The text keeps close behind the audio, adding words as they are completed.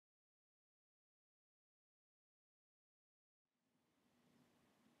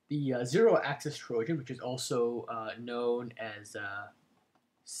ZeroAccess Trojan, which is also known as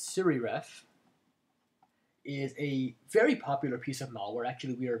SiriRef, is a very popular piece of malware.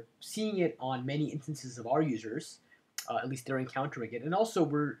 Actually, we are seeing it on many instances of our users, at least they're encountering it. And also,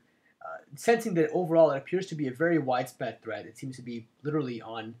 we're sensing that overall it appears to be a very widespread threat. It seems to be literally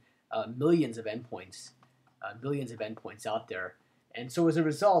on millions of endpoints out there. And so as a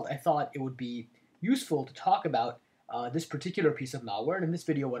result, I thought it would be useful to talk about this particular piece of malware. And in this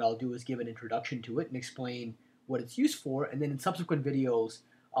video, what I'll do is give an introduction to it and explain what it's used for. And then in subsequent videos,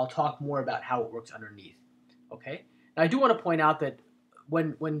 I'll talk more about how it works underneath. Okay. Now, I do want to point out that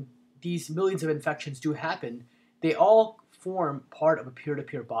when these millions of infections do happen, they all form part of a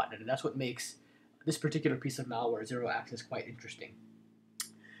peer-to-peer botnet, and that's what makes this particular piece of malware, ZeroAccess, quite interesting.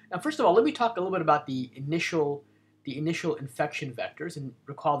 Now, first of all, let me talk a little bit about the initial infection vectors, and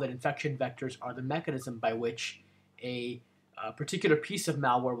recall that infection vectors are the mechanism by which a particular piece of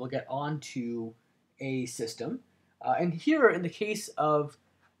malware will get onto a system. And here, in the case of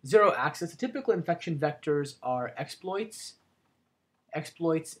ZeroAccess, the typical infection vectors are exploits,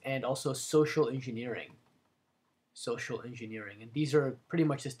 and also social engineering. And these are pretty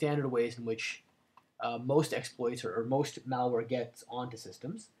much the standard ways in which most exploits or most malware gets onto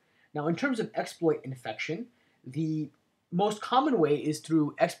systems. Now, in terms of exploit infection, the most common way is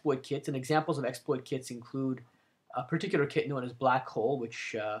through exploit kits, and examples of exploit kits include a particular kit known as Black Hole,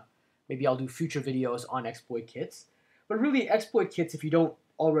 which maybe I'll do future videos on exploit kits. But really, exploit kits, if you don't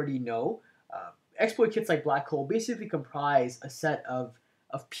already know, exploit kits like Black Hole basically comprise a set of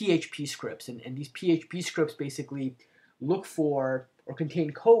PHP scripts, and these PHP scripts basically look for or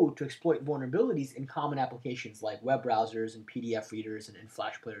contain code to exploit vulnerabilities in common applications like web browsers and PDF readers and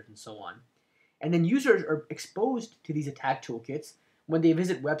Flash players and so on. And then users are exposed to these attack toolkits when they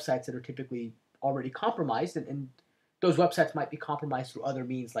visit websites that are typically already compromised, and those websites might be compromised through other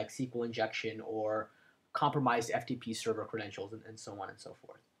means like SQL injection or compromised FTP server credentials and so on and so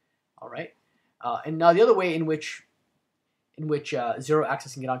forth. All right. And now the other way in which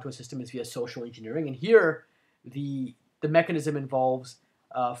ZeroAccess can get onto a system is via social engineering, and here the mechanism involves,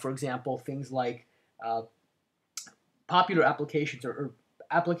 for example, things like popular applications or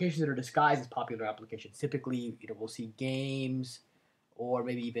applications that are disguised as popular applications. Typically, we'll see games or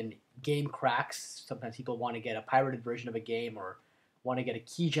maybe even game cracks. Sometimes people want to get a pirated version of a game or want to get a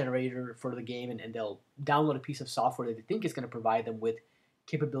key generator for the game, and they'll download a piece of software that they think is going to provide them with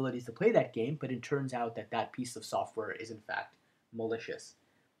capabilities to play that game, but it turns out that that piece of software is in fact malicious.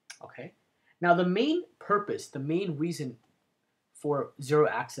 Okay. Now, the main purpose, the main reason for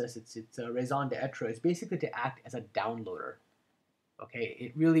ZeroAccess, its raison d'etre, is basically to act as a downloader. Okay,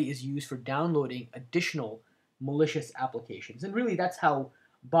 it really is used for downloading additional malicious applications, and really that's how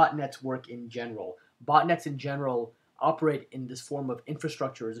botnets work in general. Botnets in general operate in this form of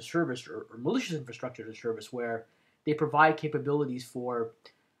infrastructure as a service or malicious infrastructure as a service, where they provide capabilities for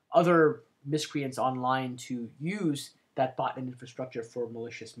other miscreants online to use that botnet infrastructure for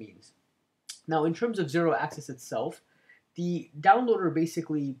malicious means. Now, in terms of ZeroAccess itself, the downloader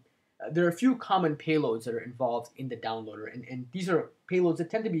basically, there are a few common payloads that are involved in the downloader, and these are payloads that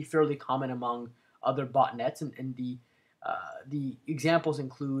tend to be fairly common among other botnets, and the examples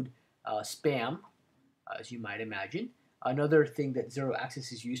include spam, as you might imagine. Another thing that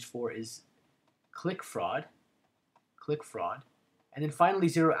ZeroAccess is used for is click fraud, and then finally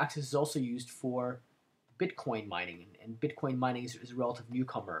ZeroAccess is also used for Bitcoin mining, and Bitcoin mining is a relative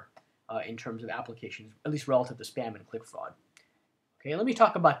newcomer in terms of applications, at least relative to spam and click fraud. Okay, let me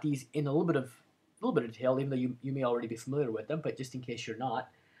talk about these in a little bit of detail, even though you may already be familiar with them, but just in case you're not.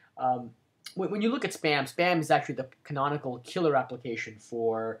 When you look at spam is actually the canonical killer application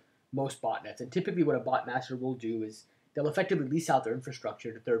for most botnets, and typically what a botmaster will do is they'll effectively lease out their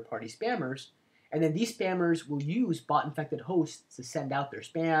infrastructure to third-party spammers, and then these spammers will use bot-infected hosts to send out their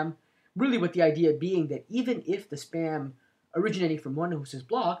spam, really with the idea being that even if the spam originating from one host is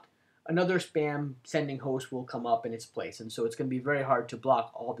blocked, another spam sending host will come up in its place, and so it's going to be very hard to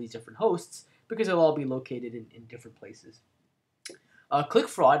block all these different hosts because they'll all be located in different places. Click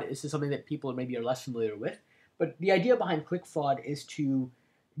fraud is something that people maybe are less familiar with, but the idea behind click fraud is to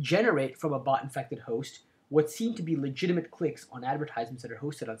generate from a bot-infected host what seem to be legitimate clicks on advertisements that are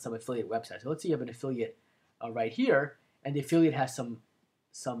hosted on some affiliate website. So let's say you have an affiliate right here, and the affiliate has some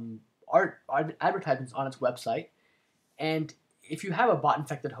advertisements on its website, and if you have a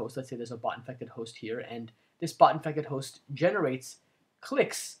bot-infected host, let's say there's a bot-infected host here, and this bot-infected host generates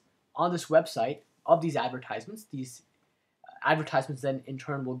clicks on this website of these advertisements. These advertisements then in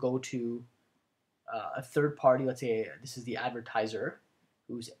turn will go to a third party. Let's say this is the advertiser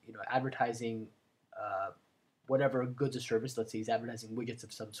who's advertising whatever goods or service. Let's say he's advertising widgets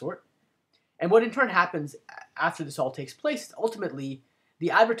of some sort. And what in turn happens after this all takes place is ultimately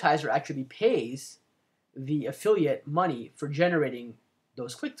the advertiser actually pays the affiliate money for generating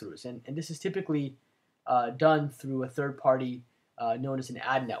those click-throughs. And this is typically done through a third party known as an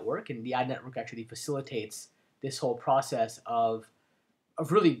ad network. And the ad network actually facilitates this whole process of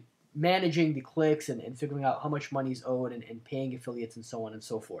really managing the clicks and figuring out how much money is owed and paying affiliates and so on and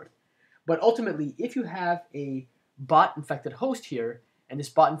so forth. But ultimately, if you have a bot-infected host here, and this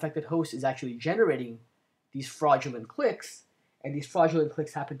bot-infected host is actually generating these fraudulent clicks, and these fraudulent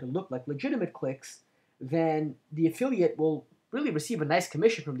clicks happen to look like legitimate clicks, then the affiliate will really receive a nice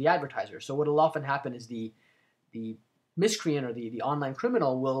commission from the advertiser. So what will often happen is the miscreant or the online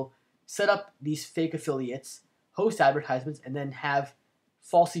criminal will set up these fake affiliates, host advertisements, and then have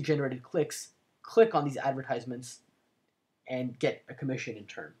falsely generated clicks click on these advertisements and get a commission in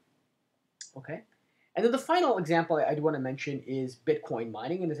turn. Okay? And then the final example I do want to mention is Bitcoin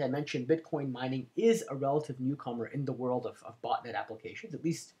mining. And as I mentioned, Bitcoin mining is a relative newcomer in the world of botnet applications, at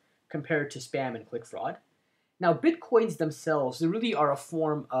least compared to spam and click fraud. Now, Bitcoins themselves, they really are a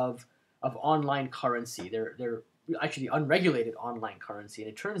form of online currency. They're actually unregulated online currency.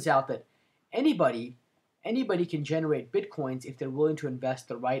 And it turns out that anybody can generate Bitcoins if they're willing to invest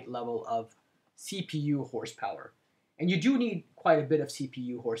the right level of CPU horsepower. And you do need quite a bit of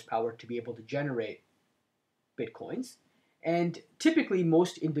CPU horsepower to be able to generate Bitcoins. And typically,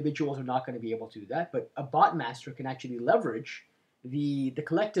 most individuals are not going to be able to do that, but a bot master can actually leverage the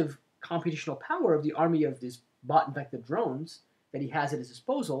collective computational power of the army of these bot-infected drones that he has at his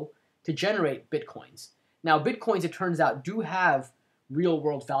disposal to generate Bitcoins. Now, Bitcoins, it turns out, do have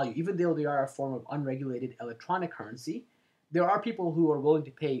real-world value. Even though they are a form of unregulated electronic currency, there are people who are willing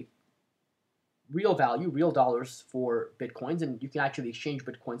to pay real value, real dollars for Bitcoins, and you can actually exchange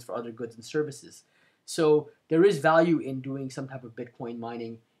Bitcoins for other goods and services. So there is value in doing some type of Bitcoin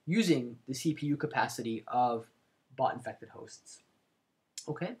mining using the CPU capacity of bot-infected hosts.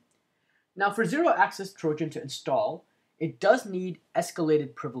 Okay? Now, for ZeroAccess Trojan to install, it does need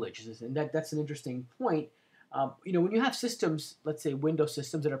escalated privileges, and that's an interesting point. When you have systems, let's say Windows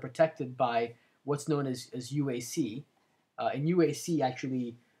systems that are protected by what's known as UAC, and UAC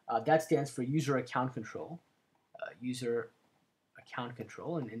actually, that stands for User Account Control. User Account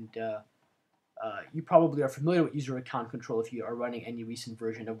Control, and you probably are familiar with User Account Control if you are running any recent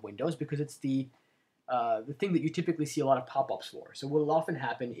version of Windows, because it's the thing that you typically see a lot of pop-ups for. So what will often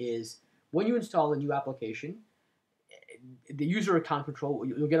happen is when you install a new application, the User Account Control,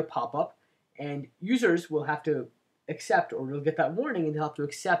 you'll get a pop-up, and users will have to accept, or they'll get that warning, and they'll have to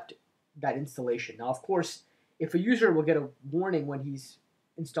accept that installation. Now, of course, if a user will get a warning when he's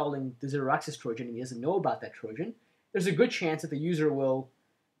installing the ZeroAccess Trojan and he doesn't know about that Trojan, there's a good chance that the user will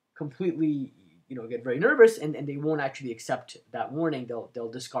completely, get very nervous and they won't actually accept that warning.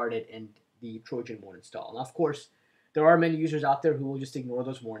 They'll discard it and the Trojan won't install. Now, of course, there are many users out there who will just ignore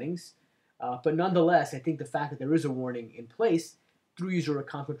those warnings. But nonetheless, I think the fact that there is a warning in place through User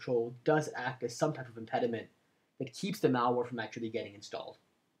Account Control does act as some type of impediment that keeps the malware from actually getting installed.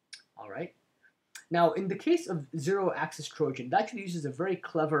 All right. Now, in the case of ZeroAccess Trojan, it actually uses a very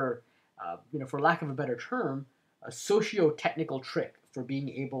clever, for lack of a better term, a socio-technical trick for being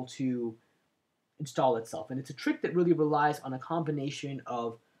able to install itself. And it's a trick that really relies on a combination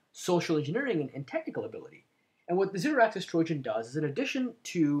of social engineering and technical ability. And what the ZeroAccess Trojan does is, in addition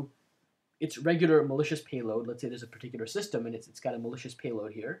to its regular malicious payload, let's say there's a particular system and it's got a malicious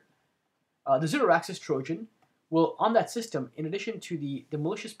payload here, the ZeroAccess Trojan will, on that system, in addition to the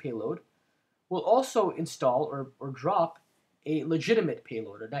malicious payload, will also install or drop a legitimate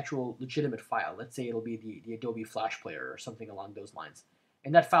payload, an actual legitimate file. Let's say it'll be the Adobe Flash Player or something along those lines.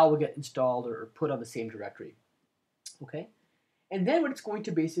 And that file will get installed or put on the same directory. Okay? And then what it's going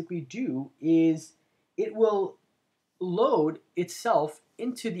to basically do is it will load itself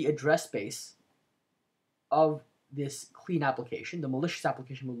into the address space of this clean application. The malicious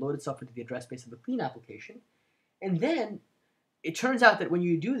application will load itself into the address space of the clean application. And then it turns out that when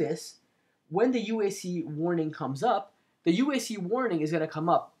you do this, when the UAC warning comes up, the UAC warning is going to come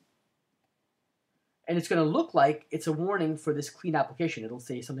up and it's going to look like it's a warning for this clean application. It'll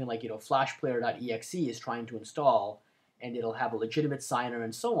say something like, flashplayer.exe is trying to install, and it'll have a legitimate signer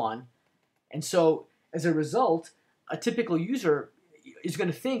and so on. And so as a result, a typical user is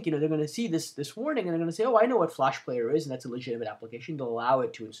going to think, they're going to see this warning and they're going to say, oh, I know what Flash Player is, and that's a legitimate application. They'll allow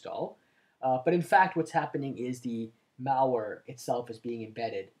it to install. But in fact, what's happening is the malware itself is being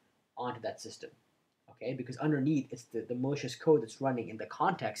embedded onto that system. Okay, because underneath it's the malicious code that's running in the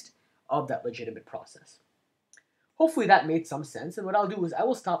context of that legitimate process. Hopefully that made some sense, and what I'll do is I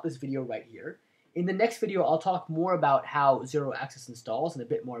will stop this video right here. In the next video, I'll talk more about how ZeroAccess installs and a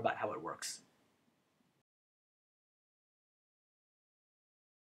bit more about how it works.